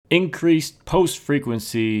Increased post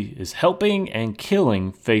frequency is helping and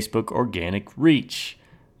killing Facebook organic reach.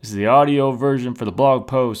 This is the audio version for the blog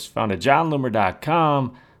post found at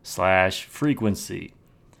johnloomer.com/frequency.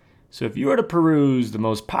 So if you were to peruse the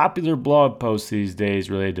most popular blog posts these days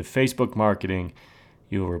related to Facebook marketing,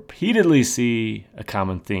 you'll repeatedly see a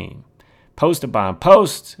common theme. Post upon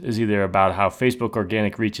post is either about how Facebook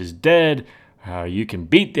organic reach is dead, or how you can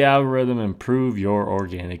beat the algorithm and improve your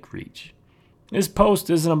organic reach. This post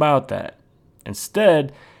isn't about that.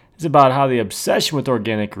 Instead, it's about how the obsession with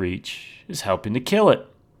organic reach is helping to kill it.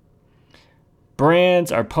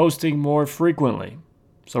 Brands are posting more frequently.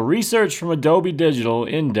 So research from Adobe Digital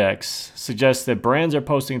Index suggests that brands are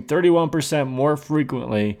posting 31% more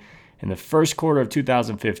frequently in the first quarter of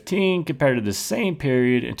 2015 compared to the same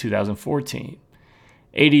period in 2014.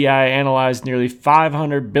 ADI analyzed nearly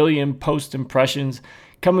 500 billion post impressions,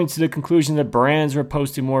 coming to the conclusion that brands were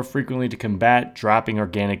posting more frequently to combat dropping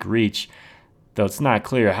organic reach, though it's not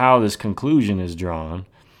clear how this conclusion is drawn.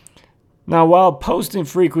 Now, while posting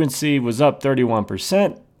frequency was up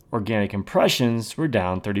 31%, organic impressions were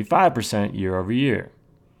down 35% year over year.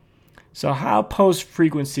 So how post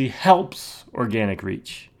frequency helps organic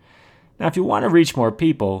reach? Now, if you want to reach more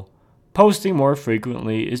people, posting more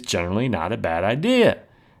frequently is generally not a bad idea.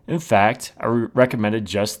 In fact, I recommended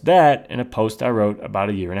just that in a post I wrote about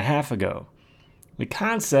a year and a half ago. The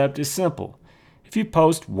concept is simple. If you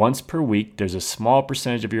post once per week, there's a small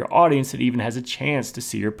percentage of your audience that even has a chance to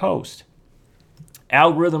see your post.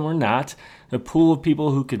 Algorithm or not, the pool of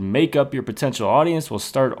people who could make up your potential audience will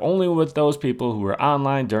start only with those people who are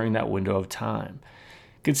online during that window of time.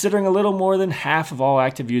 Considering a little more than half of all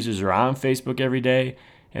active users are on Facebook every day,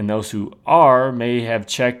 and those who are may have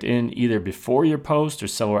checked in either before your post or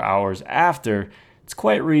several hours after, it's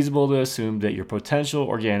quite reasonable to assume that your potential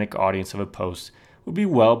organic audience of a post will be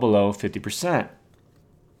well below 50%.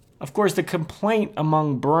 Of course, the complaint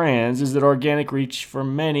among brands is that organic reach for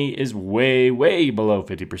many is way below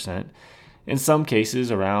 50%, in some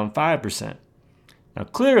cases around 5%. Now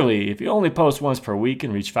clearly, if you only post once per week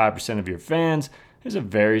and reach 5% of your fans, there's a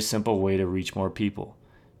very simple way to reach more people.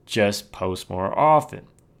 Just post more often.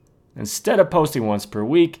 Instead of posting once per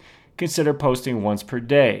week, consider posting once per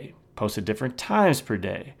day. Post at different times per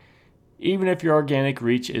day. Even if your organic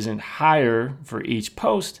reach isn't higher for each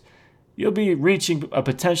post, you'll be reaching a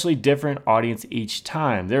potentially different audience each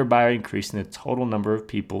time, thereby increasing the total number of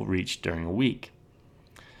people reached during a week.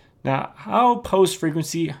 Now, how post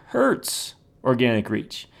frequency hurts organic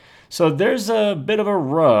reach? So there's a bit of a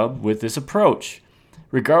rub with this approach.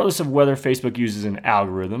 Regardless of whether Facebook uses an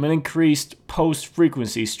algorithm, an increased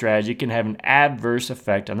post-frequency strategy can have an adverse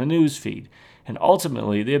effect on the newsfeed and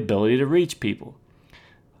ultimately the ability to reach people.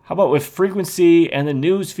 How about with frequency and the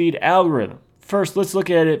newsfeed algorithm? First, let's look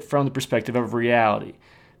at it from the perspective of reality.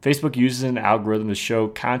 Facebook uses an algorithm to show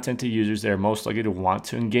content to users they are most likely to want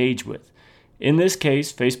to engage with. In this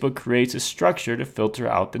case, Facebook creates a structure to filter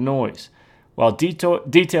out the noise. While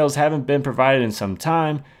details haven't been provided in some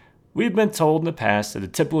time, we've been told in the past that a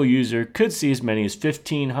typical user could see as many as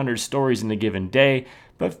 1,500 stories in a given day,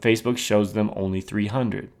 but Facebook shows them only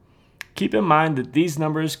 300. Keep in mind that these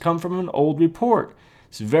numbers come from an old report.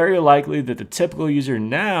 It's very likely that the typical user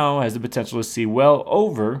now has the potential to see well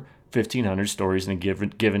over 1,500 stories in a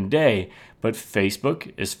given day, but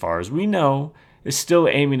Facebook, as far as we know, is still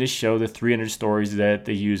aiming to show the 300 stories that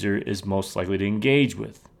the user is most likely to engage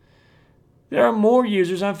with. There are more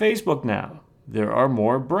users on Facebook now. There are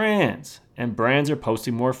more brands, and brands are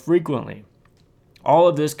posting more frequently. All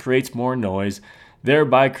of this creates more noise,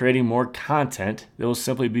 thereby creating more content that will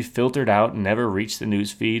simply be filtered out and never reach the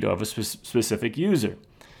newsfeed of a specific user.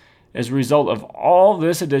 As a result of all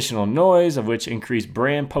this additional noise, of which increased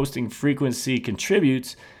brand posting frequency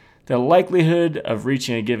contributes, the likelihood of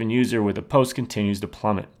reaching a given user with a post continues to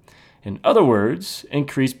plummet. In other words,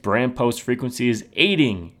 increased brand post frequency is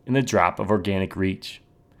aiding in the drop of organic reach.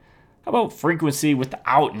 How about frequency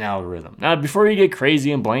without an algorithm? Now, before you get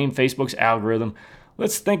crazy and blame Facebook's algorithm,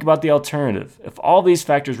 let's think about the alternative. If all these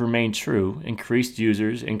factors remain true, increased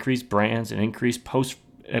users, increased brands, and increased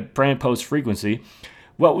brand post frequency,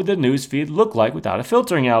 what would the newsfeed look like without a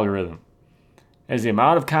filtering algorithm? As the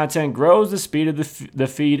amount of content grows, the speed of the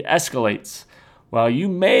feed escalates. While you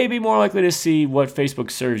may be more likely to see what Facebook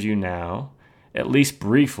serves you now, at least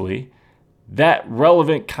briefly, that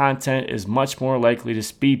relevant content is much more likely to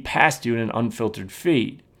speed past you in an unfiltered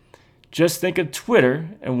feed. Just think of Twitter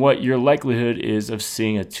and what your likelihood is of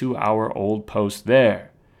seeing a 2-hour-old post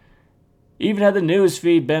there. Even had the news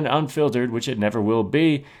feed been unfiltered, which it never will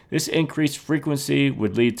be, this increased frequency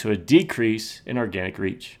would lead to a decrease in organic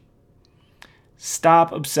reach.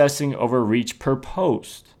 Stop obsessing over reach per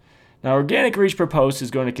post. Now, organic reach per post is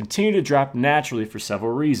going to continue to drop naturally for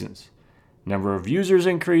several reasons. Number of users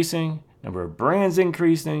increasing, number of brands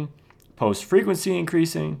increasing, post frequency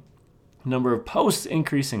increasing, number of posts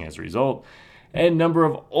increasing as a result, and number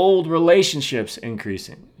of old relationships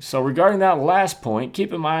increasing. So regarding that last point,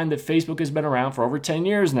 keep in mind that Facebook has been around for over 10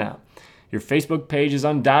 years now. Your Facebook page is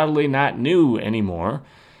undoubtedly not new anymore.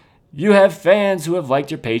 You have fans who have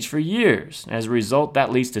liked your page for years. As a result,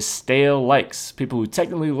 that leads to stale likes. People who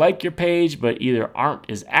technically like your page but either aren't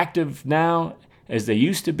as active now as they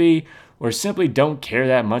used to be or simply don't care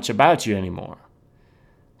that much about you anymore.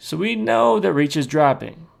 So we know that reach is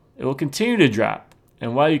dropping. It will continue to drop.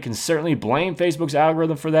 And while you can certainly blame Facebook's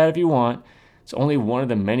algorithm for that if you want, it's only one of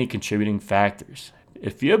the many contributing factors.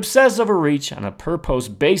 If you obsess over reach on a per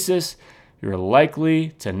post basis, you're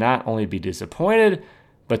likely to not only be disappointed,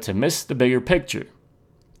 but to miss the bigger picture.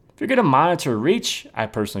 If you're going to monitor reach, I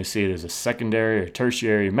personally see it as a secondary or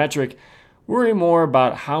tertiary metric. Worry more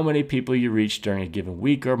about how many people you reach during a given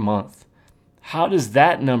week or month. How does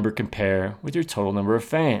that number compare with your total number of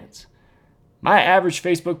fans? My average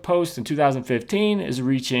Facebook post in 2015 is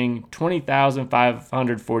reaching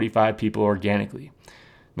 20,545 people organically.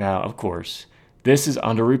 Now, of course, this is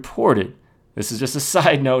underreported. This is just a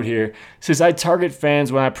side note here, since I target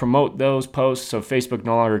fans when I promote those posts, so Facebook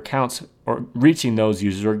no longer counts or reaching those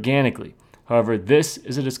users organically. However, this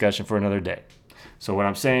is a discussion for another day. So what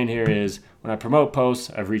I'm saying here is when I promote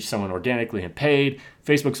posts, I've reached someone organically and paid.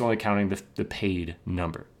 Facebook's only counting the paid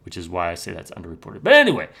number, which is why I say that's underreported. But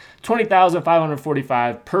anyway,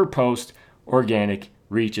 20,545 per post organic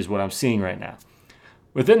reach is what I'm seeing right now.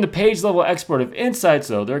 Within the page level export of insights,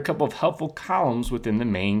 though, there are a couple of helpful columns within the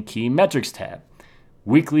main key metrics tab.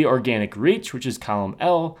 Weekly organic reach, which is column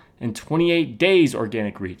L, and 28 days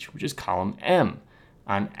organic reach, which is column M.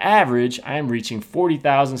 On average, I am reaching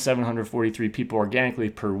 40,743 people organically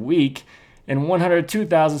per week and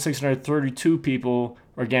 102,632 people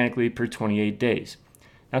organically per 28 days.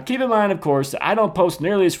 Now keep in mind, of course, that I don't post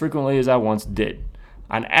nearly as frequently as I once did.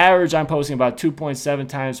 On average, I'm posting about 2.7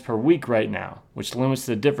 times per week right now, which limits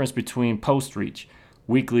the difference between post reach,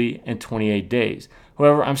 weekly and 28 days.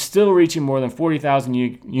 However, I'm still reaching more than 40,000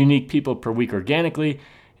 unique people per week organically,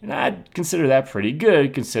 and I'd consider that pretty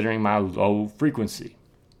good considering my low frequency.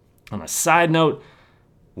 On a side note,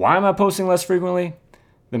 why am I posting less frequently?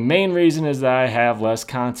 The main reason is that I have less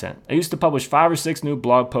content. I used to publish 5 or 6 new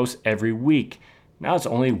blog posts every week. Now it's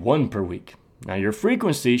only 1 per week. Now your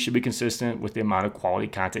frequency should be consistent with the amount of quality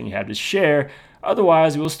content you have to share.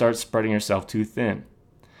 Otherwise, you will start spreading yourself too thin.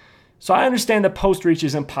 So I understand that post reach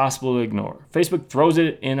is impossible to ignore. Facebook throws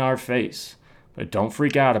it in our face. But don't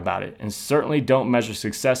freak out about it, and certainly don't measure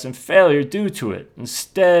success and failure due to it.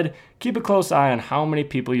 Instead, keep a close eye on how many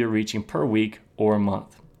people you're reaching per week or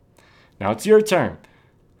month. Now it's your turn.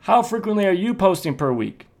 How frequently are you posting per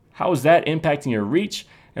week? How is that impacting your reach?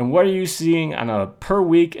 And what are you seeing on a per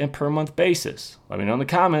week and per month basis? Let me know in the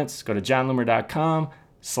comments. Go to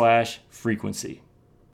johnloomer.com/frequency.